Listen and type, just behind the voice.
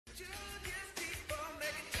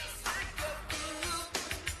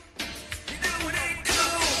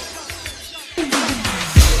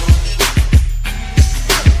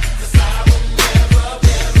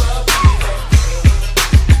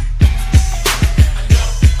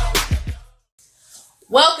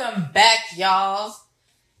Welcome back, y'all.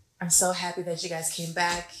 I'm so happy that you guys came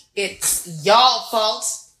back. It's y'all fault.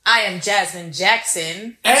 I am Jasmine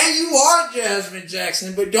Jackson. And you are Jasmine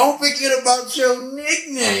Jackson, but don't forget about your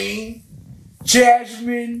nickname.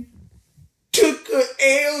 Jasmine took a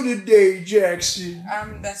L today, Jackson.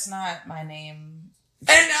 That's not my name.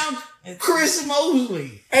 And I'm Chris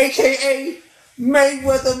Mosley, a.k.a.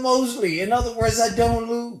 Mayweather Mosley. In other words, I don't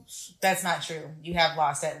lose. That's not true. You have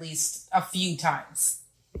lost at least a few times.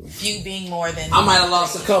 Few being more than... I might have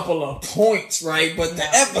lost a couple of points, right? But the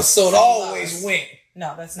episode always went.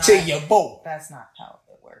 No, that's not. To your boat. That's not how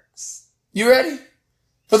it works. You ready?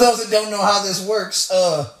 For those that don't know how this works,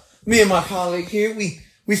 me and my colleague here, we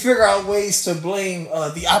figure out ways to blame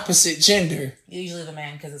the opposite gender. Usually the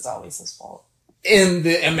man, because it's always his fault. In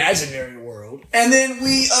the imaginary world. And then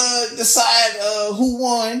we decide who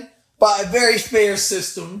won by a very fair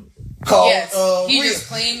system called... Yes, he just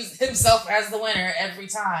claims himself as the winner every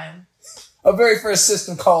time. A very fair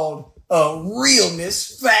system called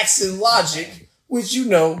realness, facts, and logic. Okay. Which, you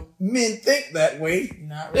know, men think that way.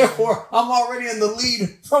 Not really. Therefore, I'm already in the lead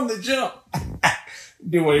from the jump.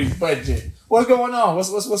 Do what he's budget. What's going on? What's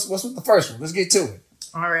with the first one? Let's get to it.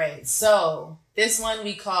 All right. So this one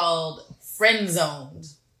we called Friend Zoned.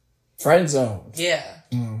 Friend Zoned. Yeah.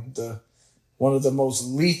 One of the most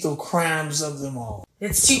lethal crimes of them all.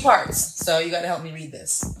 It's 2 parts, so you got to help me read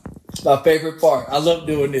this. My favorite part. I love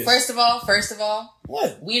doing this. First of all.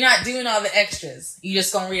 What? We not doing all the extras. You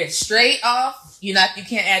just gonna read it straight off. You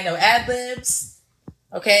can't add no ad libs.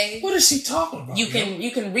 Okay? What is she talking about? You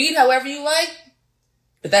can read however you like,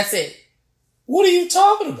 but that's it. What are you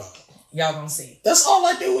talking about? Y'all gonna see. That's all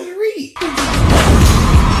I do is read.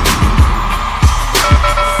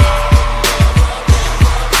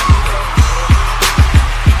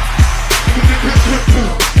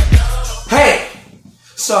 Hey!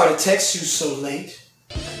 Sorry to text you so late.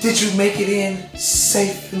 Did you make it in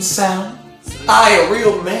safe and sound? I, a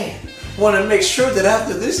real man, want to make sure that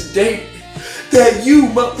after this date, that you,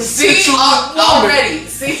 my potential woman,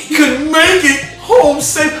 can make it home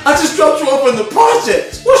safe. I just dropped you off in the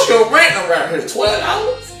project. What's your rent around here?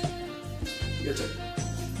 $12? Your turn.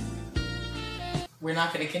 We're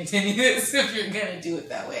not going to continue this if you're going to do it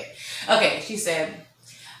that way. Okay, she said,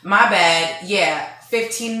 my bad. Yeah,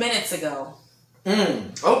 15 minutes ago.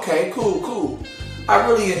 Okay, cool. I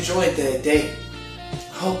really enjoyed that date.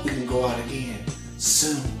 Hope we can go out again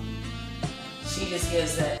soon. She just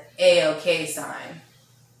gives the A-OK sign.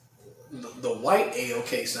 The white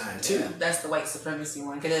A-OK sign, too. Yeah, that's the white supremacy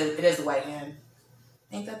one, because it is the white hand.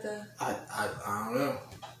 Ain't that the... I don't know.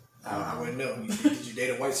 I wouldn't know. Did you date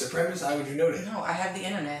a white supremacist? How would you know that? No, I have the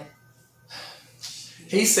internet.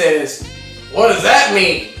 He says, what does that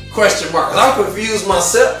mean? Question mark. I'm confused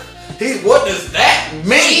myself. What does that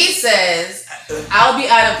mean? She says, I'll be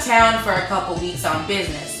out of town for a couple weeks on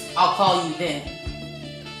business. I'll call you then.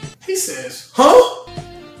 He says, huh?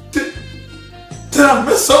 Did I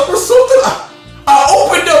mess up or something? I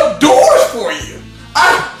opened up doors for you.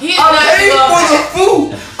 I paid for the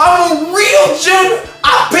food. I'm a real gentleman.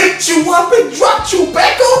 I picked you up and dropped you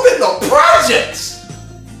back off in the projects.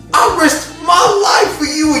 I risked my life for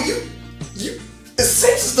you, and you it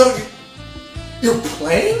seems as though you're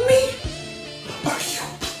playing me? Are you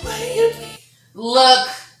playing me? Look,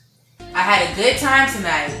 I had a good time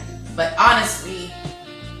tonight, but honestly,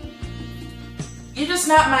 you're just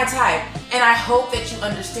not my type. And I hope that you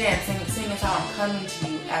understand, seeing as how I'm coming to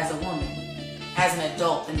you as a woman, as an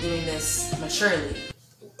adult, and doing this maturely.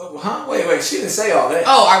 Huh? Wait, she didn't say all that.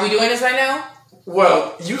 Oh, are we doing this right now?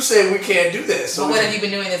 Well, you said we can't do this. So what have you been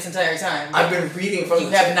doing this entire time? I've been reading from the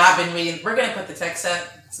text. You have not been reading. We're going to put the text up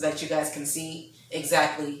so that you guys can see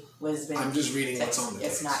exactly what has been. I'm just reading what's on the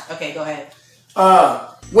text. It's not. Okay, go ahead.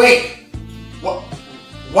 Wait.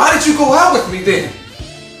 Why did you go out with me then?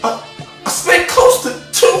 I spent close to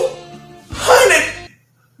 200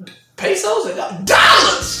 pesos and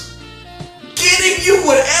dollars getting you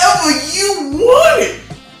whatever you wanted.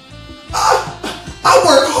 I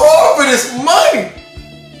worked hard for this money.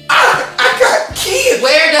 I got kids.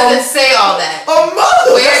 Where does it say all that? A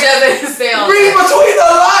mother. Where does it say all that? Read between the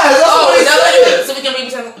lines. So we can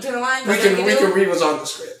read between the lines? We can read what's on the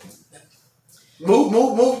script.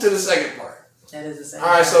 Move to the second part. That is the second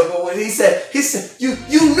part. Alright, so what he said, you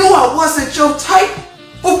knew I wasn't your type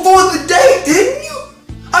before the date, didn't you?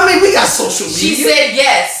 I mean, we got social media. She said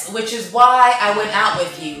yes, which is why I went out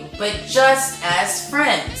with you, but just as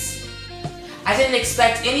friends. I didn't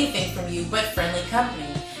expect anything from you but friendly company.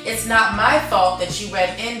 It's not my fault that you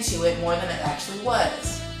read into it more than it actually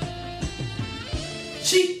was.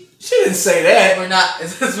 She didn't say that. We're not.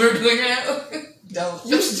 Is this what we're doing now? No.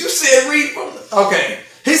 You said read from the... Okay.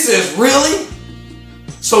 He says, really?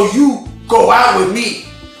 So you go out with me,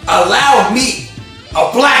 allow me,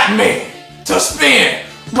 a black man, to spend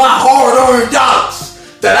my hard-earned dollars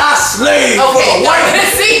that I slaved for a white man.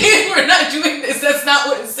 See, we're not doing this. That's not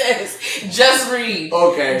what it says. Just read.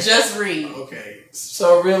 Okay. Just read. Okay.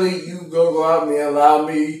 So really, you gonna go out with me, allow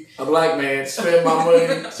me, a black man, spend my money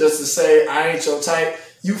just to say I ain't your type?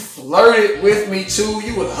 You flirted with me too.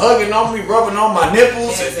 You was hugging on me, rubbing on my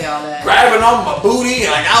nipples, and grabbing on my booty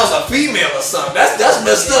like I was a female or something. That's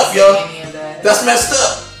messed up, yo. That's messed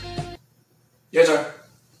up. Your turn.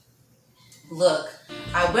 Look,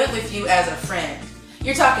 I went with you as a friend.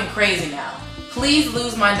 You're talking crazy now. Please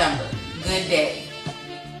lose my number. Good day.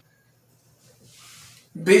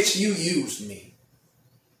 Bitch, you used me.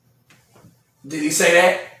 Did he say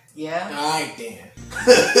that? Yeah. Alright then.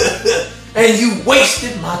 And you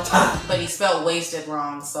wasted my time. But he spelled wasted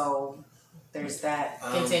wrong, so there's that.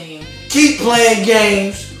 Continue. Keep playing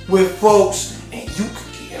games with folks and you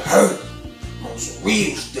could get hurt on some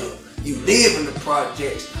real stuff. You live in the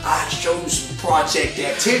projects. I show you some project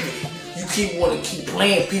activity. You wanna keep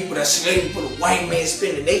playing people that slave for the white man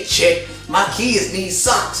spending their check. My kids need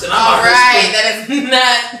socks and I'm alright, that is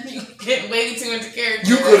not, you get way too into character.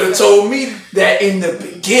 You could have told me that in the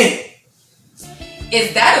beginning.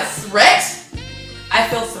 Is that a threat? I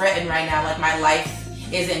feel threatened right now, like my life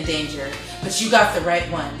is in danger. But you got the right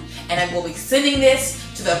one. And I will be sending this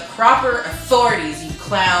to the proper authorities, you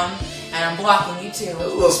clown. And I'm blocking you too. There's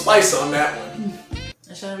a little spice on that one.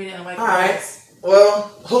 I should have read it in white. Alright. Well,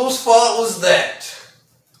 whose fault was that?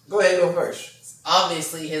 Go ahead and go first. It's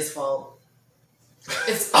obviously his fault.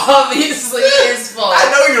 It's obviously his fault. I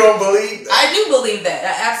know you don't believe that. I do believe that.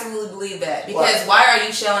 I absolutely believe that. Because why are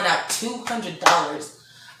you shelling out $200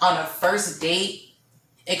 on a first date?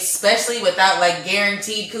 Especially without like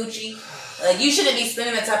guaranteed coochie? Like you shouldn't be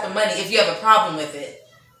spending that type of money if you have a problem with it.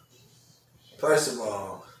 First of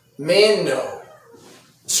all, men know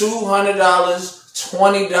 $200,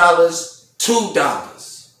 $20,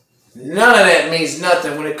 $2. None of that means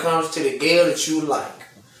nothing when it comes to the girl that you like.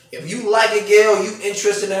 If you like a girl, you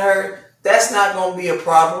interested in her, that's not going to be a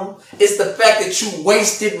problem. It's the fact that you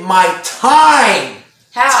wasted my time.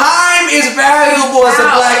 How? Time is valuable as a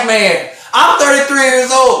black man. I'm 33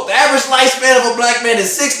 years old. The average lifespan of a black man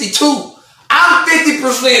is 62. I'm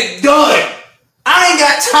 50% done. I ain't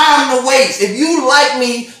got time to waste. If you like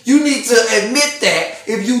me, you need to admit that.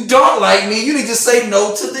 If you don't like me, you need to say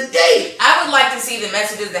no to the date. I would like to see the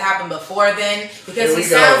messages that happened before then, because he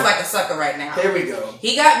sounds like a sucker right now. Here we go.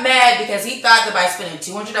 He got mad because he thought that by spending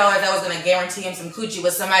 $200 that was going to guarantee him some coochie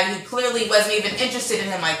with somebody who clearly wasn't even interested in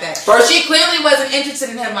him like that. She clearly wasn't interested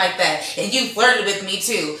in him like that. And you flirted with me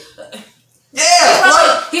too.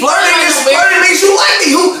 Yeah, flirting means you like me.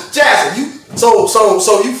 Who, Jasmine? So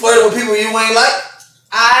you flirted with people you ain't like?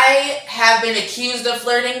 I have been accused of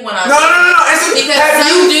flirting when I no. Because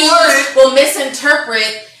some dudes will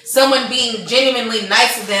misinterpret someone being genuinely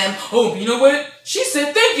nice to them. Oh, you know what? She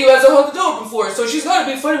said thank you as I held the door before, so she's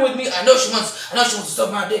gotta be flirting with me. I know she wants to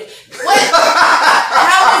suck my dick. What?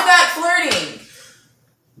 How is that flirting?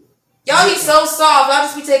 Y'all be so soft. Y'all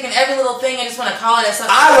just be taking every little thing and just want to call it as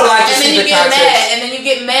something. I would like to see the context. And then you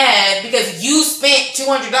get mad because you spent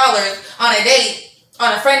 $200 on a date,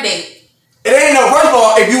 on a friend date. It ain't no, first of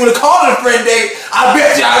all, if you would have called it a friend date, I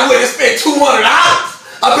bet you I would have spent $200.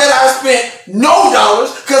 I bet I spent no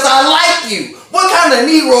dollars because I like you. What kind of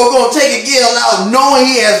Negro gonna take a girl out knowing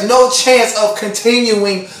he has no chance of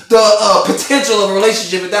continuing the potential of a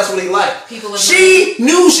relationship if that's what he liked? She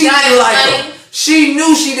knew she didn't like him. She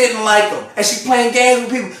knew she didn't like him. And she playing games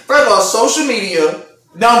with people. First of all, social media,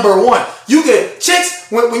 number one. You get chicks,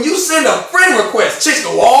 when you send a friend request, chicks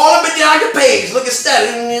go all up and down your page, look at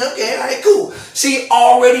status. Okay, all right, cool. She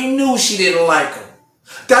already knew she didn't like him.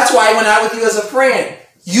 That's why I went out with you as a friend.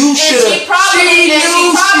 You should have. She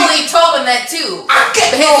probably told him that too.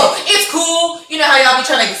 It's cool. You know how y'all be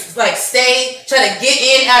trying to like try to get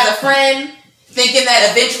in as a friend, thinking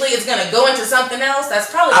that eventually it's gonna go into something else.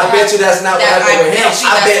 That's probably. I bet you that's not what happened with him.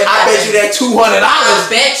 I bet you that $200. I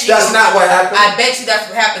bet you that's not what happened. I bet you that's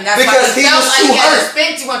what happened. That's because he was too hurt. He had to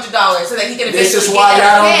spend $200 so that he could. This is why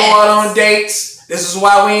y'all don't go out on dates. This is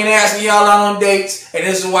why we ain't asking y'all out on dates, and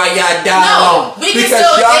this is why y'all die alone. Because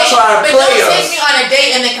y'all try to play us. But don't take me on a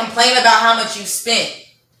date and then complain about how much you spent.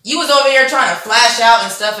 You was over here trying to flash out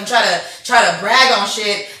and stuff and try to brag on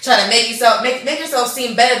shit, try to make yourself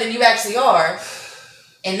seem better than you actually are.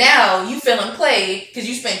 And now you feeling played because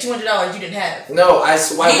you spent $200 you didn't have. No, I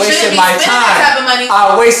wasted my time.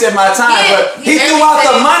 I wasted my time, but he threw out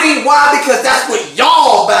the money. Why? Because that's what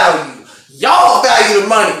y'all value. Y'all value the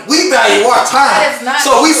money. We value our time.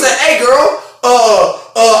 So we said, hey girl,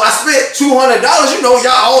 I spent $200. You know,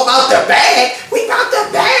 y'all all about the bag. We about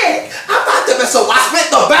the bag. I'm about the bag. So I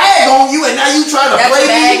spent the bag on you, and now you trying to play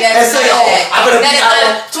me and say, oh, I'm gonna be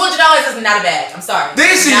out. $200 is not a bag. I'm sorry.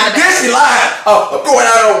 This she lying. Oh, I'm going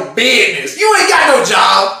out on business. You ain't got no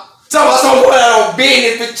job. Tell us I'm going out on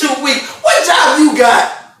business for 2 weeks. What job you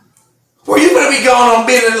got? Where you gonna be going on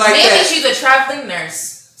business like that? Maybe she's a traveling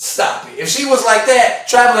nurse. Stop it. If she was like that,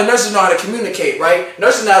 traveling nurses know how to communicate, right?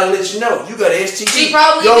 Nurses know how to let you know. You got an STD. She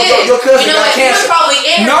probably did. Your cousin got cancer.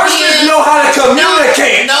 Nurses know how to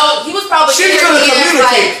communicate. No, he was probably she could have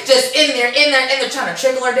communicated. Like, just in there, trying to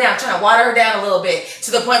trickle her down, trying to water her down a little bit,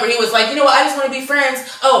 to the point where he was like, you know what, I just want to be friends.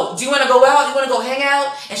 Oh, do you want to go out? Do you want to go hang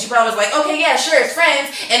out? And she probably was like, okay, yeah, sure, it's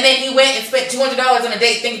friends. And then he went and spent $200 on a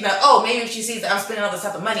date thinking that, oh, maybe if she sees that I'm spending all this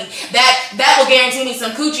type of money, that will guarantee me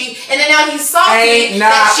some coochie. And then now he's salty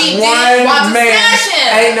that she didn't want to smash him.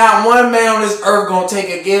 Ain't not one man on this earth gonna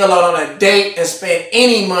take a girl out on a date and spend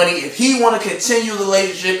any money if he want to continue the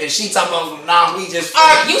relationship and she talking about, nah, we just...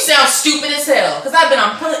 Alright, you sound stupid as hell. Because I've been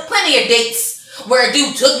on plenty of dates where a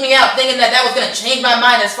dude took me out thinking that was going to change my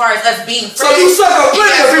mind as far as us being friends. So you sucker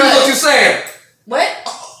plenty of people, what you saying? What?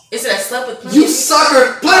 Is it I slept with plenty? You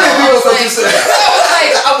sucker plenty of people, what you saying?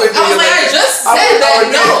 I was like, I just said that,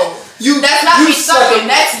 no. That's not me sucking.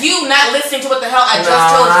 That's you not listening to what the hell I just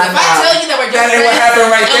told you. If I tell you that we're just friends and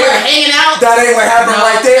we're hanging out, that ain't what happened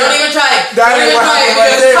right there. Don't even try it. That ain't what happened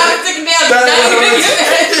right there. Sticking down.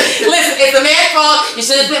 Listen, it's the man's fault. You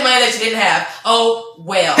should have spent money that you didn't have. Oh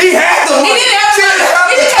well. He had the money. He didn't have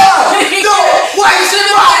the time. No, waste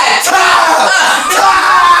my time.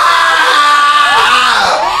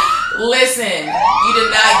 Listen, you did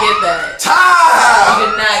not get that. Time. You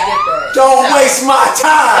did not get that. Don't waste my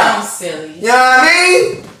time. I'm silly. You know what I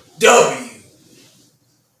mean? W.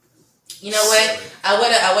 You know what? I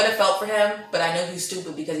would have felt for him, but I know he's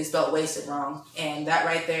stupid because he spelled wasted wrong. And that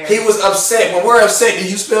right there. He was upset. When we're upset, do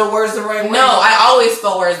you spell words the right way? No, I always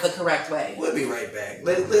spell words the correct way. We'll be right back.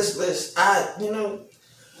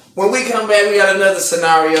 When we come back, we got another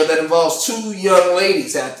scenario that involves two young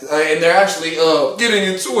ladies, and they're actually getting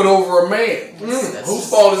into it over a man. Whose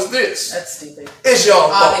fault is this? That's stupid. It's your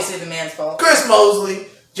fault. Obviously the man's fault. Chris Mosley,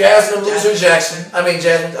 Jasmine Jackson.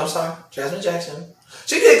 Jasmine Jackson.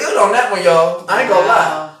 She did good on that one, y'all. I ain't gonna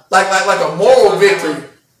lie. Like a moral victory.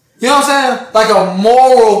 You know what I'm saying? Like a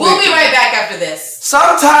moral victory. We'll be right back after this.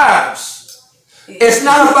 Sometimes. It's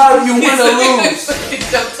not about if you win or lose.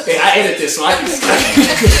 Hey, I edit this, so I can. No,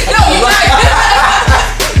 you're not.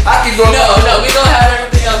 I can go. No, we gonna have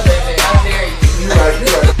everything else right there. How dare you? You're right.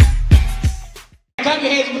 Clap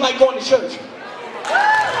your hands if you like going to church.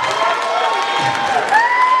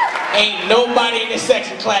 Ain't nobody in this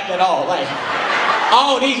section clapped at all. Like,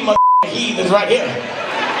 all these heathens right here.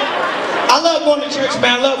 I love going to church,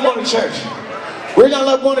 man. I love going to church. We're gonna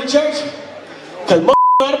love going to church because know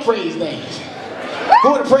how to praise dance.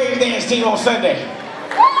 Who the praise dance team on Sunday?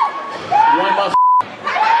 One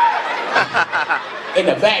in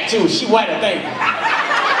the back too. She white, I think.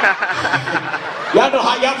 Y'all know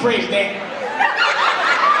how y'all praise dance.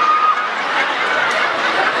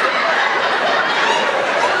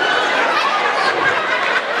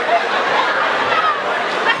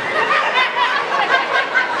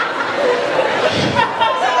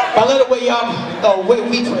 I love the way y'all, way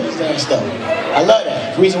we praise dance stuff. I love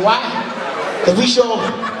that. Reason why? Because we show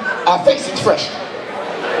our face expression.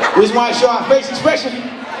 Reason why I show our face expression?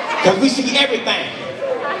 Because we see everything.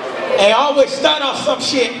 And I always start off some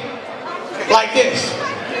shit like this.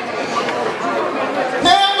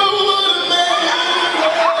 Never would have made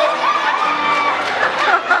it.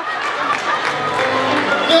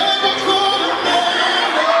 Never could have made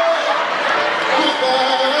it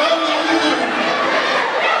without you.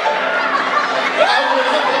 I would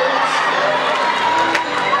have.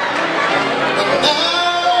 And now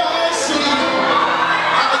I see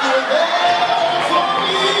how you were there for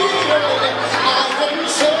me. I can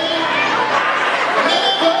say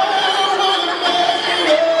never would have made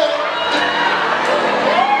it.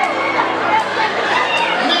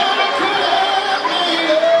 Never could have made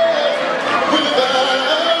it without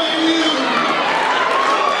you.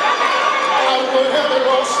 I would have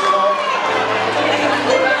lost it all.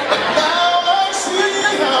 And now I see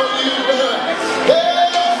how you were there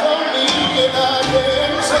for me, and I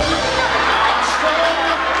can say I'm strong,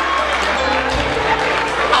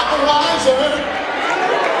 I'm wiser.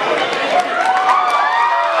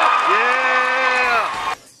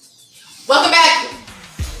 Yeah. Welcome back.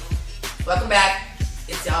 Welcome back.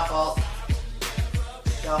 It's y'all fault.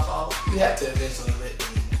 Y'all fault. You have to eventually let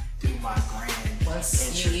me do my grand Once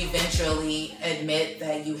entry. you eventually admit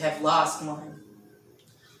that you have lost one.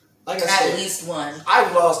 like I said, at least one.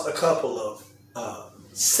 I've lost a couple of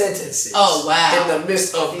sentences. Oh wow! In the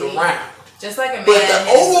midst of the round. Just like a man, but the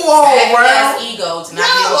overall round, ego to not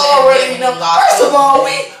y'all already know. First of all,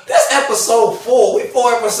 this episode 4. We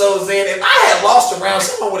 4 episodes in. If I had lost a round,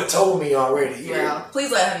 someone would have told me already. Yeah. Please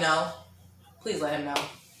let him know. Please let him know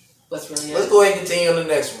what's really. Let's go ahead and continue on the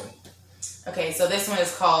next one. Okay, so this one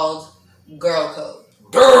is called Girl Code.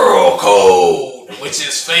 Girl Code, which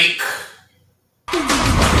is fake.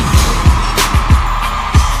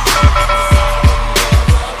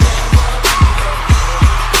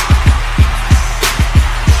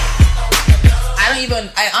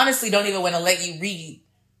 I honestly don't even want to let you read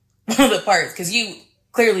one of the parts because you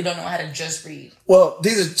clearly don't know how to just read. Well,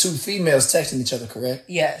 these are two females texting each other, correct?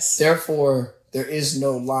 Yes. Therefore, there is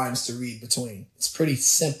no lines to read between. It's pretty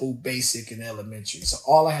simple, basic, and elementary. So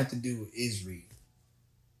all I have to do is read.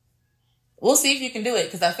 We'll see if you can do it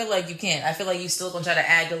because I feel like you can't. I feel like you still gonna try to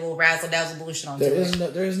add your little razzle dazzle bullshit onto it.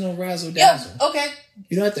 There is no razzle dazzle. Yeah, okay.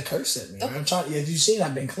 You don't have to curse at me. Okay. I'm trying. If you've seen,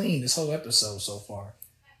 I've been clean this whole episode so far.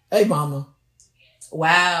 Hey, mama.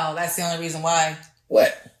 Wow, that's the only reason why.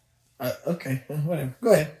 What? Okay, whatever.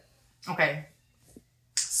 Go ahead. Okay.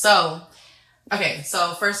 So,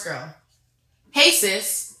 first girl. Hey,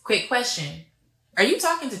 sis. Quick question. Are you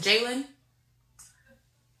talking to Jalen?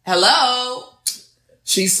 Hello?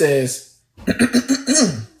 She says, hey,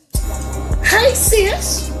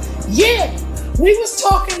 sis. Yeah, we was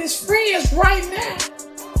talking as friends right now.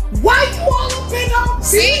 Why you all up in our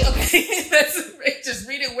See? Okay, just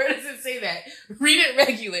read it. Where does it say that? Read it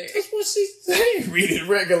regular. That's what she said. Read it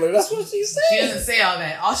regular. That's what she said. She doesn't say all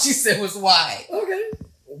that. All she said was why. Okay.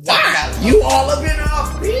 Why? You all up in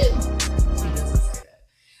our business. She doesn't say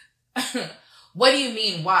that. What do you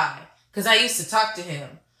mean why? Because I used to talk to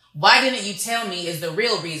him. Why didn't you tell me is the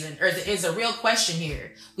real reason, or is a real question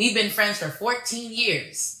here. We've been friends for 14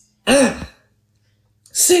 years.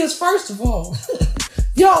 Sis, first of all,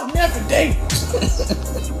 y'all never dated.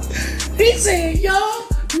 He said y'all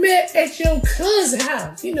met at your cousin's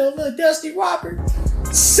house. You know, little Dusty Robert.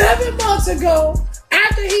 7 months ago,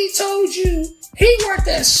 after he told you he worked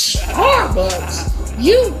at Starbucks,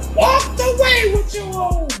 you walked away with your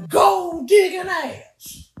old gold digging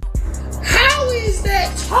ass. How is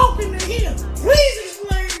that talking to him? Please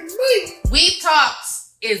explain to me. We talked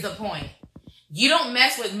is the point. You don't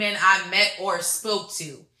mess with men I met or spoke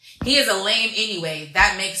to. He is a lame anyway.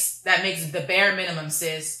 That makes the bare minimum,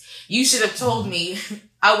 sis. You should have told me.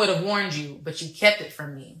 I would have warned you, but you kept it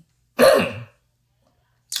from me.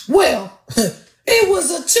 Well, it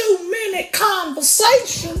was a 2-minute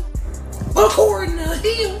conversation, according to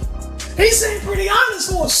him. He seemed pretty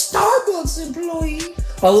honest for a Starbucks employee.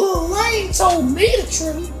 A little lame told me the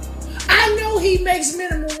truth. I know he makes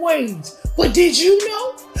minimum wage, but did you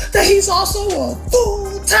know that he's also a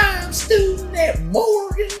full-time student at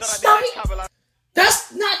Morgan State?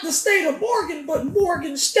 That's not the state of Morgan, but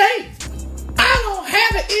Morgan State. I don't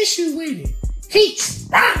have an issue with it. He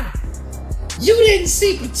tried. You didn't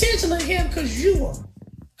see potential in him because you a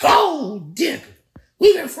gold digger.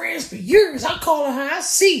 We've been friends for years. I call her how I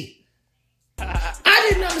see it. I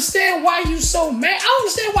didn't understand why you so mad. I don't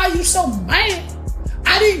understand why you so mad.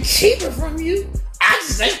 I didn't keep it from you. I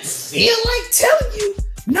just didn't feel like telling you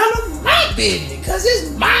none of my business because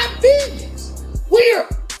it's my business. We're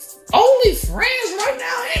only friends right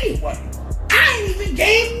now anyway. I ain't even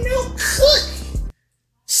gave him no cookie.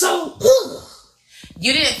 So, ugh.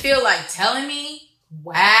 You didn't feel like telling me?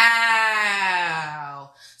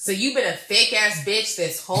 Wow. So you been a fake ass bitch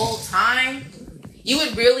this whole time? You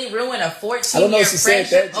would really ruin a 14-year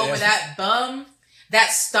friendship over that bum? That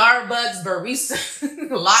Starbucks barista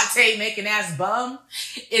latte making ass bum?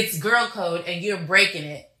 It's girl code and you're breaking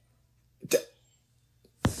it.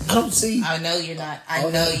 I don't see. I know you're not. I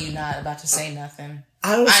know you're not about to say nothing.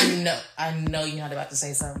 I know you're not about to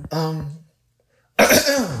say something.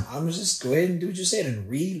 I'm just go ahead and do what you said and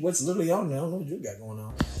read what's literally on there. I don't know what you got going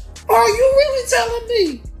on. Are you really telling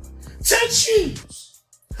me to choose?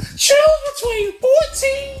 Choose between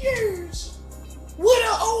 14 years with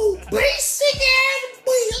an old basic ass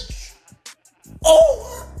bitch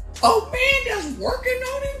or a man that's working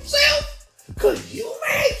on himself? Cause you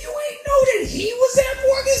mad you ain't know that he was at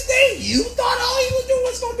Morgan State. You thought all he was doing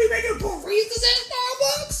was gonna be making baristas at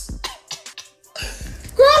Starbucks?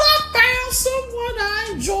 Girl, I found someone I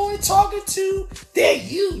enjoy talking to that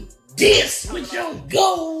you diss with your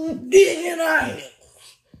gold digging eye.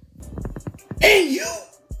 And you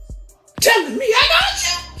telling me I got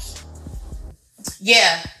you?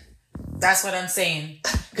 Yeah, that's what I'm saying.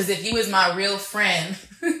 Because if you was my real friend,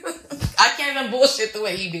 I can't even bullshit the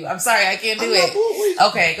way you do. I'm sorry, I can't do it.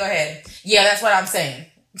 Okay, go ahead. Yeah, that's what I'm saying.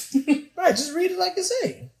 Right, just read it like it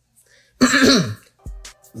say.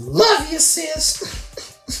 Love you,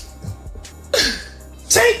 sis.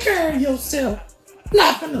 Take care of yourself.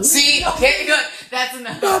 Not gonna see. Okay, good. That's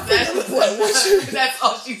enough. That's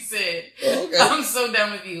all she said. Okay. I'm so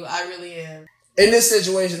done with you. I really am. In this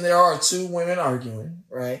situation, there are two women arguing,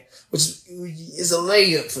 right? Which is a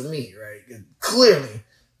layup for me, right? Clearly,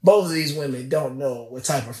 both of these women don't know what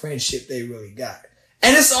type of friendship they really got.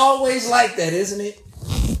 And it's always like that, isn't it?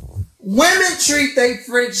 Women treat their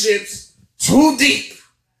friendships too deep.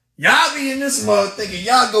 Y'all be in this mug thinking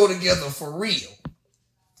y'all go together for real.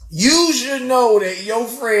 You should know that your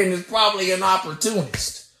friend is probably an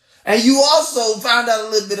opportunist. And you also found out a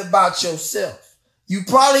little bit about yourself. You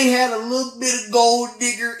probably had a little bit of gold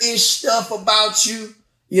digger-ish stuff about you.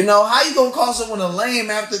 You know, how you gonna call someone a lame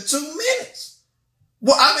after 2 minutes?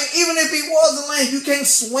 Well, I mean, even if he was a lame, you can't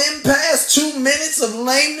swim past 2 minutes of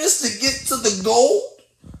lameness to get to the gold?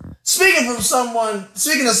 Speaking of someone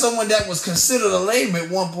that was considered a lame at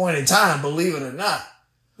one point in time, believe it or not.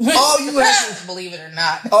 All you had to, believe it or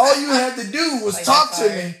not. All you had to do was talk to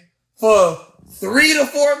me for 3 to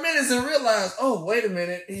 4 minutes and realize, oh, wait a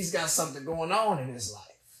minute, he's got something going on in his life.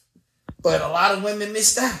 But a lot of women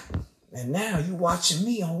missed out. And now you watching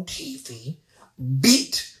me on TV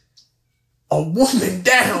beat a woman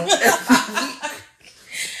down every week.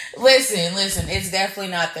 Listen, it's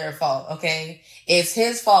definitely not their fault, okay? It's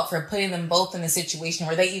his fault for putting them both in a situation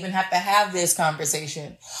where they even have to have this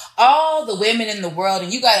conversation. All the women in the world,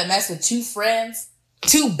 and you gotta mess with two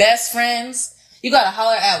best friends. You gotta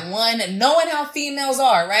holler at one, knowing how females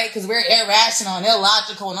are, right? Because we're irrational and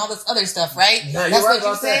illogical and all this other stuff, right? No, that's right what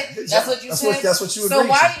you said? That's what you said? That's what you agreed So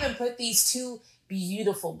why to. even put these two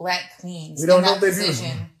beautiful black queens we don't in know that they're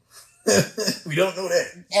position? Beautiful. We don't know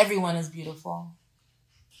that. Everyone is beautiful.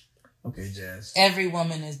 Okay, Jazz. Every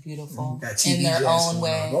woman is beautiful in their own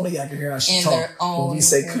way. Only I can hear how she in talk their own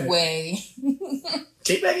way.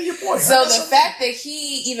 Keep making your point. So the fact that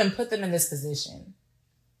he even put them in this position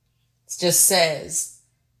just says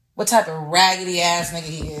what type of raggedy ass nigga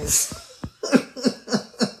he is.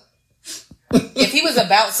 If he was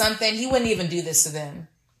about something, he wouldn't even do this to them.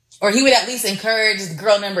 Or he would at least encourage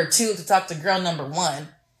girl number 2 to talk to girl number 1.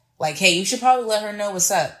 Like, hey, you should probably let her know what's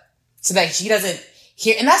up. So that she doesn't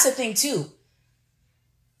hear. And that's the thing, too.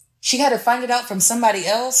 She had to find it out from somebody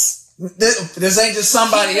else. This ain't just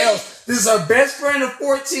somebody else. This is her best friend of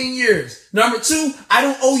 14 years. Number 2, I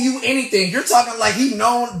don't owe you anything. You're talking like he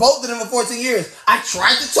known both of them for 14 years. I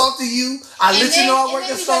tried to talk to you. I let you know I worked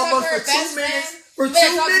at Starbucks for 2 minutes. For 2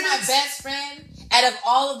 minutes. My best friend. Out of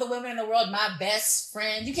all of the women in the world, my best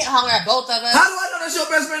friend. You can't holler at both of us. How do I know that's your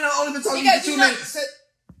best friend? I've only been talking to you for 2 minutes.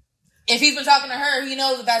 If he's been talking to her, he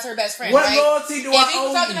knows that that's her best friend. What right? loyalty do I owe you? If he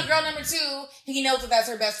was talking to girl number 2, he knows that that's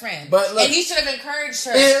her best friend. But look, and he should have encouraged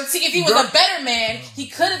her. If he was a better man, he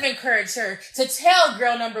could have encouraged her to tell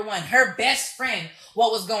girl number 1, her best friend,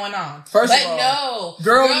 what was going on. First but of all, no,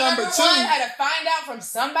 girl number 2 had to find out from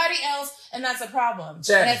somebody else, and that's a problem. Jazz,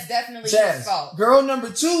 and that's definitely his fault. Girl number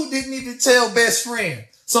 2 didn't even tell best friend.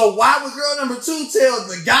 So why would girl number 2 tell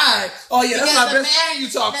the guy, oh yeah, that's my best friend you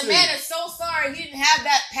talk to? The man is so sorry he didn't have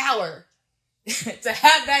that power. To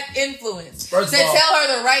have that influence. First to of all, tell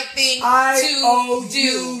her the right thing I owe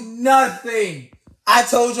you nothing. I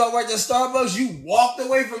told you I worked at Starbucks. You walked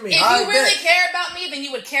away from me. If you really care about me, then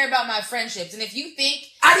you would care about my friendships. And if you think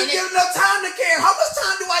I didn't give enough time to care. How much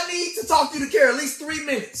time do I need to talk to you to care? At least 3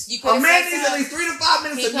 minutes. A man needs at least 3 to 5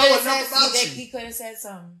 minutes to know enough about you. He could have said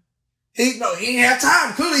something. He didn't have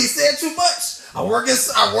time. Clearly, he said too much. I work at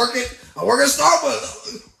Starbucks.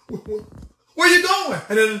 Where you going?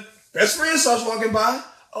 And then best friend starts walking by.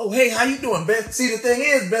 Oh, hey, how you doing? See, the thing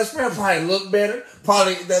is, best friend probably look better.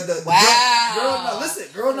 Probably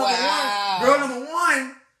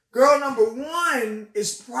girl number one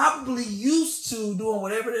is probably used to doing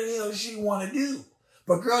whatever the hell she want to do.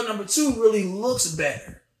 But girl number 2 really looks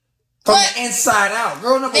better. From the inside out.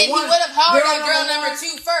 Girl number 1. Then he would have hollered at girl number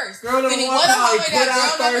 2 first. Girl number 1 probably put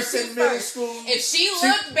out first in middle school. If she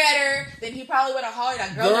looked better, then he probably would have hollered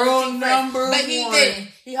at girl number 2 first. But he didn't.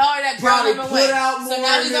 He hollered at girl number 1. So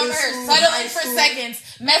now he's over her settling for seconds,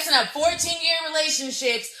 messing up 14-year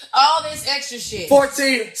relationships, all this extra shit.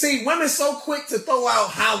 14. See, women so quick to throw out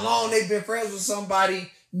how long they've been friends with somebody,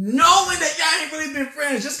 knowing that y'all ain't really been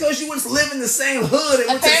friends just because you went to live in the same hood and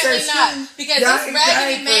went to the same school. Because this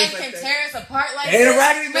raggedy man can tear us apart like this. Ain't a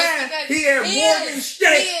raggedy man. He had Morgan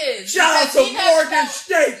State. Shout out to Morgan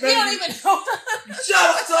State, baby. You don't even know. Shout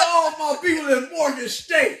out to all my people in Morgan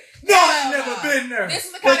State. No, I've never been there. This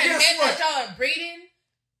is the kind of men that y'all are breeding.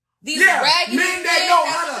 These raggedy men that know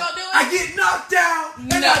how to. I get knocked down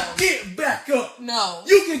and I get back up. No.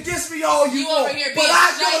 You can diss me all you want, but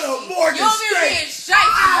I go to Morgan State.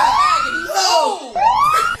 No.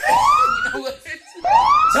 You know what?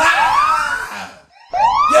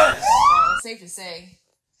 Yes. Safe to say.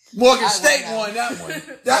 Morgan State won that one.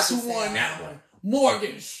 That's who won that one.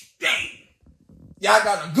 Morgan State. Y'all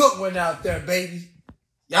got a good one out there, baby.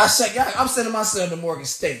 I'm sending my son to Morgan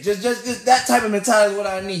State. Just that type of mentality is what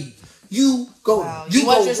I need. You go. Wow. You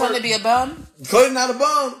want your son to be a bum? Clearly not a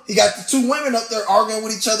bum. He got the two women up there arguing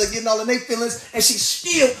with each other, getting all in their feelings, and she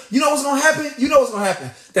still. You know what's gonna happen?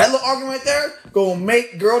 That little argument right there gonna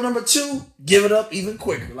make girl number 2 give it up even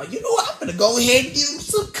quicker. Like, you know what? I'm gonna go ahead and give you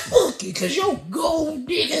some cookie because your gold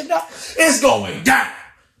digging up. It's going down.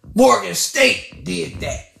 Morgan State did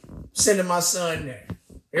that. Sending my son there.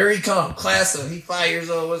 Here he come. Class of, he 5 years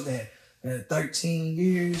old. What's that? 13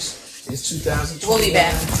 years. It's 2020. We'll be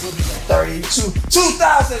back.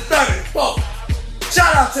 2034.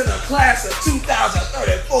 Shout out to the class of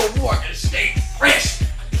 2034 Morgan State Fresh.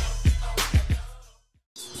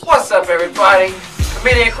 What's up, everybody?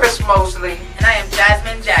 Comedian Chris Mosley. And I am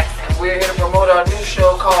Jasmine Jackson. And we're here to promote our new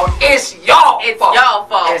show called It's Y'all Fault. Y'all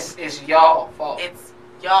fault. It's y'all fault. It's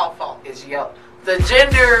y'all fault. It's y'all. The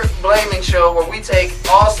gender blaming show where we take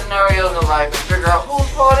all scenarios in life and figure out whose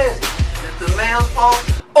fault is it. Is it the male's fault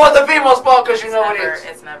or the female's fault? Because you know what it is.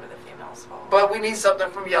 It's never the female's fault. But we need something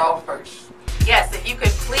from y'all first. Yes, if you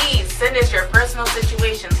could please send us your personal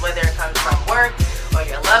situations, whether it comes from work or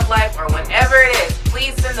your love life or whatever it is,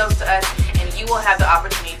 please send those to us and you will have the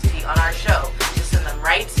opportunity to be on our show. Just send them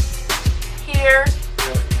right here.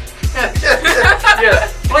 Yeah.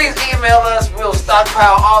 Please email us. We'll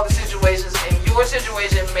stockpile all the situations, and your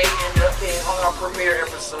situation may end up being on our premiere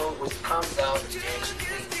episode, which comes out next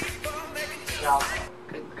week. Y'all,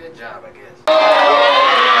 good job, I guess.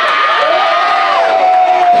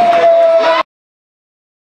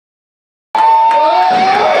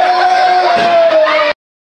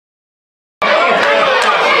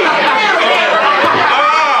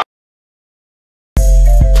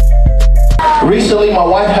 Recently, my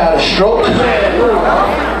wife had a stroke.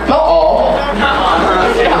 Not all.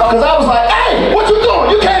 Because I was like, hey, what you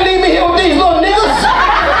doing? You can't leave me here with these little niggas.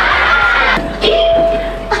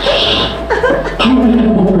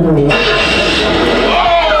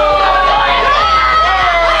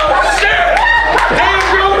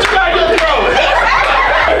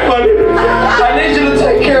 I need you to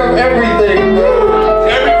take care of everything, bro.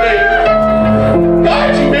 Everything?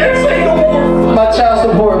 Got you, man. Say no more. My child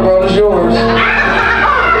support, bro, is yours.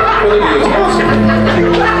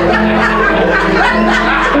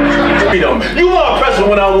 You are oppressor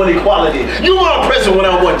when I want equality. You are oppressor when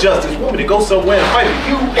I want justice. You want me to go somewhere and fight for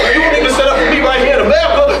you? You won't even set up for me right here in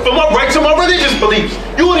America for my rights and my religious beliefs.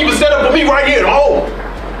 You won't even set up for me right here at home.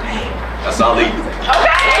 That's all he. Okay.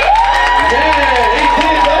 Yeah, he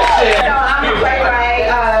did that shit. So I'm a playwright,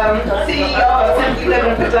 CEO of Simply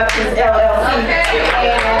Living Productions LLC,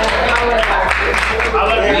 and I'm with I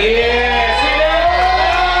love you. Yeah.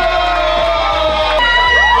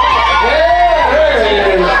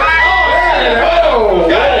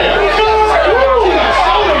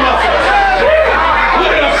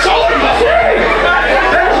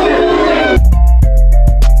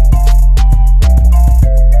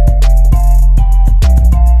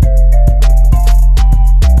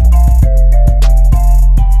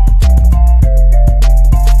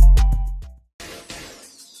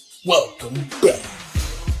 Welcome back.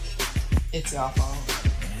 It's y'all fault.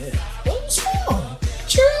 Yeah. What's wrong?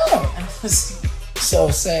 Cheer up.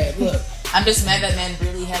 So sad. Look. I'm just mad that man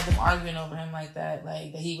really had them arguing over him like that.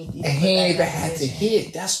 Like, that he would And he ain't even had to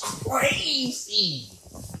hit. That's crazy.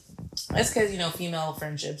 It's because, you know, female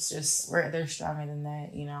friendships they're stronger than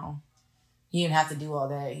that, you know. You didn't have to do all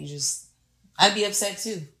that. I'd be upset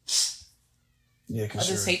too. Yeah, I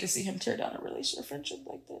just hate to see him tear down a relationship, friendship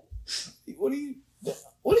like that. What are you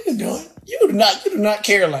doing? You do not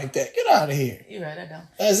care like that. Get out of here. You're right, I don't.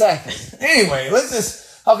 Exactly. Anyway,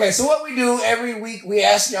 okay, so what we do every week, we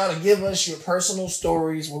ask y'all to give us your personal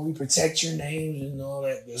stories where we protect your names and all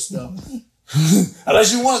that good stuff.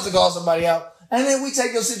 Unless you want us to call somebody out. And then we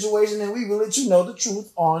take your situation and we will let you know the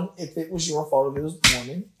truth on if it was your fault, if it was the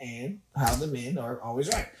woman, and how the men are always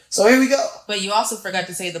right. So here we go. But you also forgot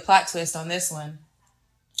to say the plot twist on this one.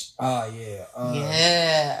 Yeah.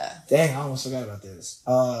 Yeah. Dang, I almost forgot about this.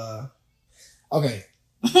 Okay.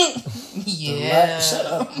 Yeah. Shut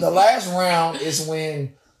up. The last round is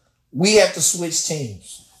when we have to switch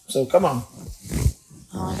teams. So come on.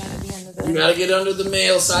 Oh, I gotta be under the... You gotta get under the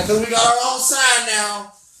male side because we got our own side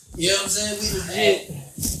now. You know what I'm saying? We legit.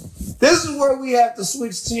 This is where we have to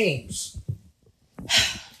switch teams.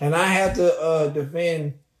 And I have to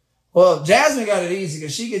defend. Well, Jasmine got it easy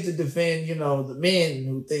because she gets to defend, you know, the men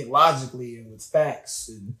who think logically and with facts.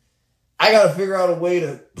 And I got to figure out a way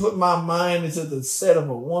to put my mind into the set of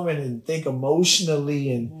a woman and think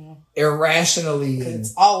emotionally and irrationally. And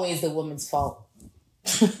it's always the woman's fault.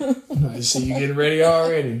 I see you getting ready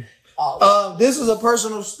already. This was a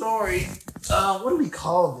personal story. What do we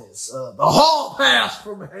call this? The hall pass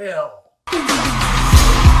from hell.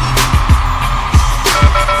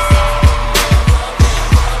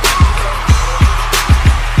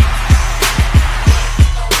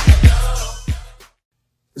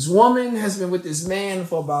 This woman has been with this man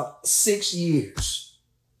for about 6 years.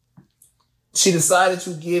 She decided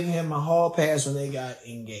to give him a hall pass when they got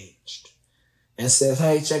engaged. And says,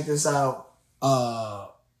 hey, check this out.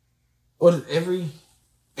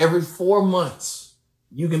 Every 4 months,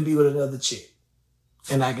 you can be with another chick.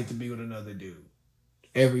 And I get to be with another dude.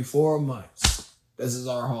 Every 4 months. This is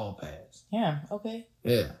our hall pass. Yeah, okay.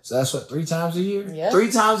 Yeah. So that's what, 3 times a year? Yeah.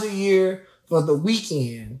 3 times a year for the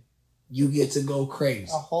weekend, you get to go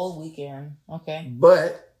crazy. A whole weekend. Okay.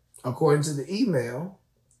 But according to the email,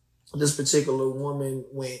 this particular woman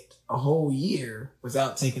went a whole year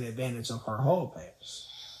without taking advantage of her hall pass.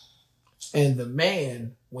 And the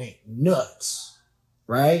man went nuts,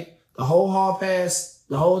 right? The whole hall pass,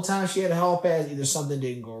 the whole time she had a hall pass, either something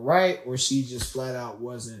didn't go right or she just flat out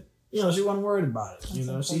wasn't, you know, she wasn't worried about it. You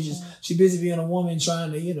know, she busy being a woman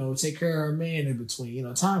trying to, you know, take care of her man in between. You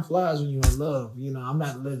know, time flies when you're in love. You know, I'm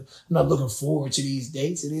not looking forward to these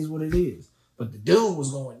dates. It is what it is. But the dude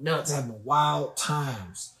was going nuts, having wild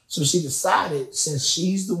times. So she decided, since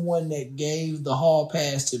she's the one that gave the hall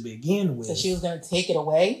pass to begin with. So she was going to take it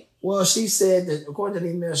away? Well, she said that, according to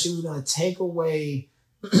the email, she was going to take away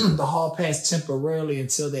the hall pass temporarily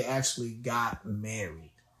until they actually got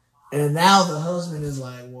married. And now the husband is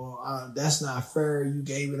like, well, that's not fair. You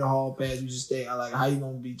gave it a hall pass. You just stay. Like, how you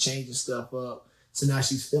going to be changing stuff up? So now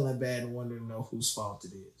she's feeling bad and wondering to know whose fault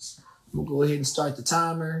it is. We'll go ahead and start the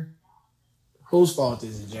timer. Whose fault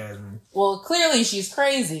is it, Jasmine? Well, clearly she's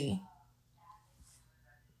crazy.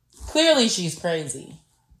 Clearly she's crazy.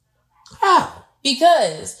 How?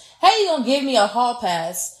 Because, how you gonna give me a hall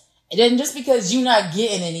pass, and then just because you not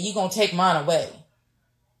getting any, you gonna take mine away?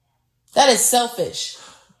 That is selfish.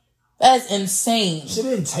 That is insane. She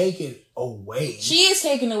didn't take it away. She is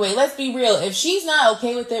taking it away. Let's be real. If she's not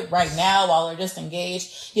okay with it right now while they're just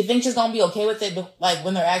engaged, you think she's gonna be okay with it like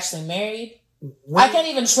when they're actually married? I can't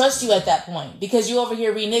even trust you at that point because you over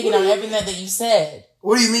here reneging on everything that you said.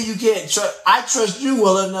 What do you mean you can't trust? I trust you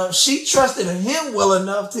well enough. She trusted him well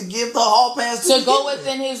enough to give the hall pass to go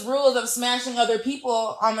within his rules of smashing other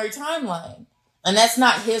people on their timeline. And that's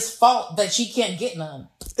not his fault that she can't get none.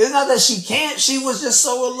 It's not that she can't. She was just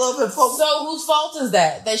so in love and focused. So whose fault is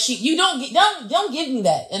that? That you don't give me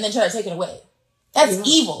that and then try to take it away. That's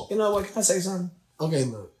evil. You know what? Can I say something? Okay,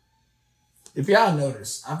 look. If y'all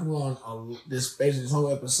notice, I've gone this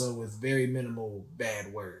whole episode with very minimal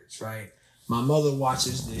bad words, right? My mother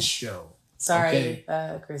watches this show. Sorry,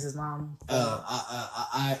 okay? Chris's mom.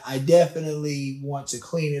 I definitely want to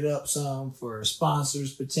clean it up some for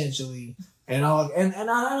sponsors potentially and all. And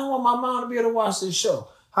I don't want my mom to be able to watch this show.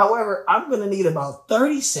 However, I'm going to need about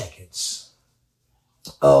 30 seconds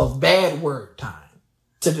of bad word time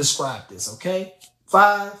to describe this, okay?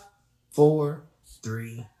 5, 4,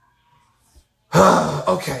 3.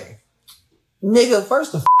 Okay. Nigga,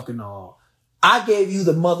 first of all, I gave you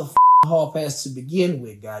the motherfucking hall pass to begin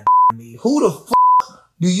with, goddamn me. Who the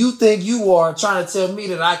fuck do you think you are trying to tell me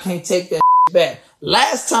that I can't take that back?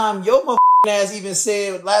 Last time your motherfucking ass even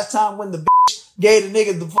said, last time when the bitch gave the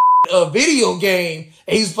nigga the video game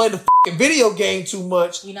and he was playing the fucking video game too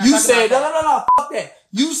much, you said, no, fuck that.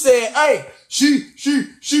 You said, hey, she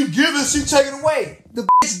giving, she taking away. The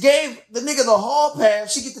bitch gave the nigga the hall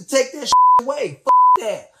pass, she get to take that shit away. Fuck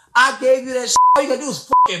that. I gave you that shit. All you gotta do is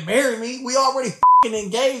fucking marry me. We already fucking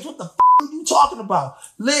engaged. What the fuck are you talking about?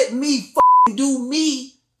 Let me fucking do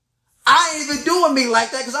me. I ain't even doing me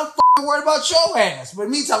like that because I'm fucking worried about your ass. But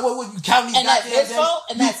meantime, what you counting these and that's his fault?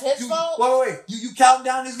 And that's his fault? Wait. You counting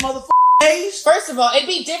down these motherfucking days? First of all, it'd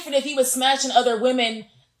be different if he was smashing other women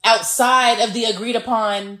outside of the agreed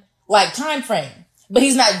upon like time frame. But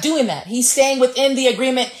he's not doing that. He's staying within the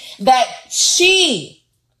agreement that she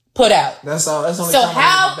put out. That's all. That's only. So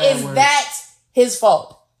how is that his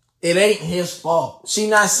fault? It ain't his fault. She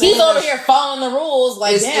not saying he's over here following the rules.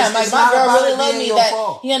 Like, damn, like my girl really love me. That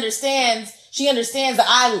fault. He understands. She understands that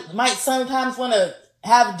I might sometimes want to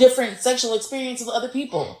have different sexual experiences with other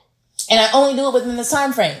people, and I only do it within this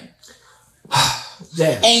time frame.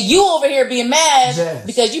 Jazz. And you over here being mad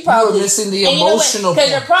because you probably were missing the emotional because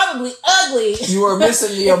you're probably ugly. You were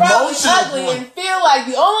missing the you're emotional ugly point. and feel like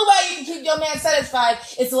the only way you can keep your man satisfied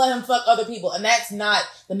is to let him fuck other people, and that's not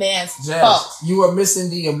the man's fault. You are missing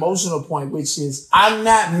the emotional point, which is I'm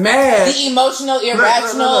not mad. The emotional,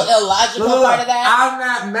 irrational, illogical part of that. I'm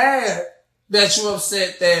not mad that you're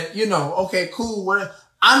upset that, okay, cool, whatever.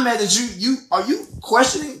 I'm mad that are you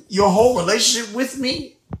questioning your whole relationship with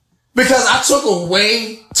me? Because I took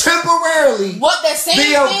away temporarily the same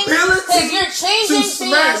thing? Because you're changing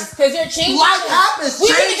things. Because you're changing life happens.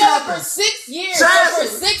 We've been together for 6 years. So for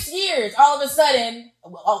 6 years, all of a sudden,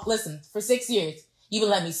 listen, for 6 years, you would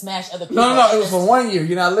let me smash other people. No, it was for 1 year.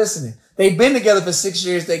 You're not listening. They've been together for 6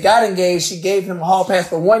 years. They got engaged. She gave him a hall pass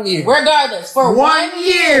for 1 year. Regardless, for 1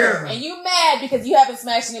 year. And you mad because you haven't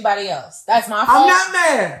smashed anybody else. That's my fault. I'm not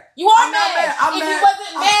mad. You are mad. If you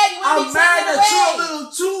wasn't mad, you wouldn't be taking it away. I'm mad that you're a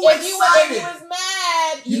little too excited. If you was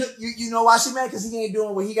mad. You know why she mad? Because he ain't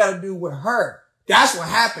doing what he got to do with her. That's what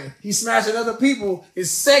happened. He smashing other people.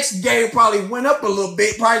 His sex game probably went up a little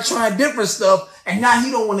bit, probably trying different stuff. And now he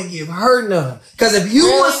don't want to give her none. Because if you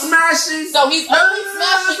were smashing... So he's only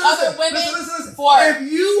smashing other women for every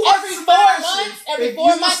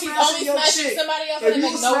 4 months he's only smashing somebody else and it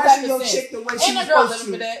makes no type of sense. Ain't no girl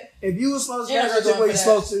living for that. If you were supposed to smash her the way you're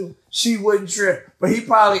supposed to, she wouldn't trip. But he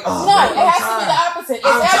probably... it has to be the opposite. It's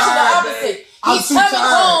actually the opposite. He's coming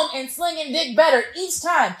home and slinging dick better each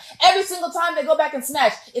time. Every single time they go back and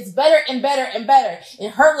smash, it's better and better and better.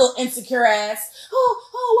 And her little insecure ass,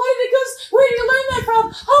 why did it go? Where did you learn that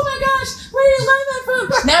from? Oh my gosh, where did you learn that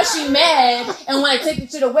from? Now she mad and want to take the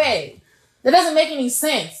shit away. That doesn't make any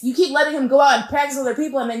sense. You keep letting him go out and practice with other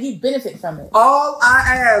people and then you benefit from it. All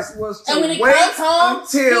I asked was to wait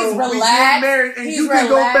until we get married and you can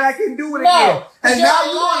go back and do it again. And now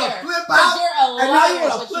you want to flip out. And now you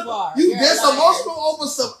want to flip out. You this emotional over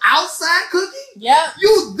some outside cookie? Yep.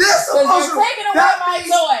 You this emotional. You're taking away my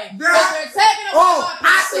joy. You're taking away my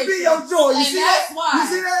I should be your joy. You see that? You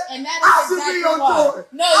see that? And that is exactly why.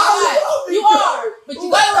 No, you're not. You are. But you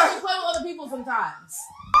gotta let me play with other people sometimes.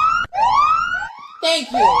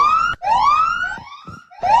 Thank you.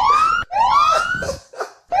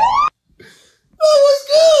 That was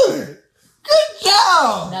good. Good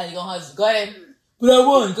job. Now you're gonna hustle. Go ahead. But I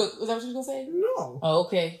won. Was that what you were gonna say? No. Oh,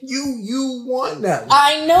 okay. You won that one.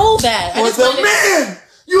 I know that. For the man.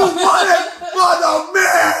 You won it for the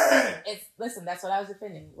man. Listen, that's what I was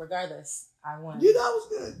defending. Regardless, I won. Yeah, that was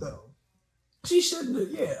good though. She shouldn't have.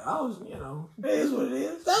 Yeah, I was. It is what it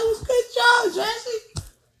is. That was good job, Jasmine.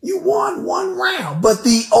 You won one round, but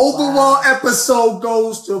the overall episode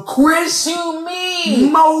goes to Chris. To me.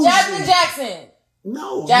 Moses. Jasmine Jackson.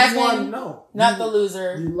 No. Jasmine. You won, no. Not the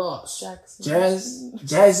loser. You lost. Jackson.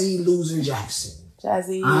 Jazzy loser Jackson.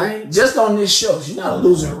 Jazzy. All right. Just on this show. She's not a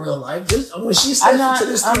loser in real life. Just when she steps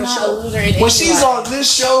into this I'm not show. A loser in when she's on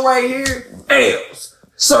this show right here, L's.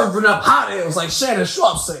 Serving up hot L's like Shannon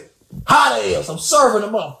Sharp said. Hot L's. I'm serving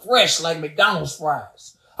them up fresh like McDonald's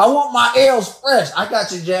fries. I want my L's fresh. I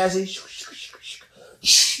got you, Jazzy.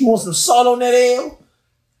 You want some salt on that L?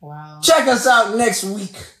 Wow. Check us out next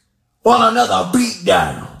week on another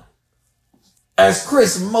beatdown. As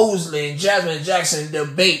Chris Mosley and Jasmine Jackson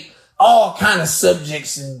debate all kind of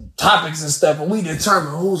subjects and topics and stuff, and we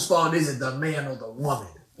determine whose fault is it, the man or the woman.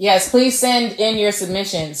 Yes, please send in your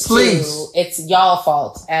submissions to it's y'all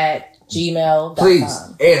fault at gmail.com. Please,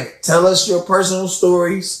 and tell us your personal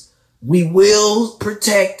stories. We will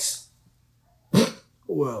protect.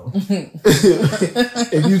 Well,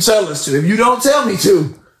 if you tell us to. If you don't tell me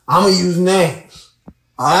to, I'm going to use names.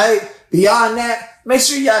 All right? Beyond that, make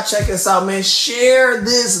sure y'all check us out, man. Share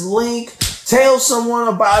this link. Tell someone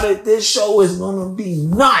about it. This show is going to be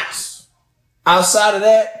nice. Outside of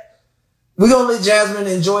that, we're going to let Jasmine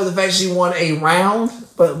enjoy the fact she won a round,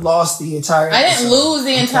 but lost the entire episode. I didn't lose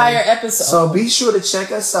the entire episode. So be sure to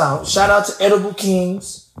check us out. Shout out to Edible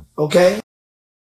Kings. Okay?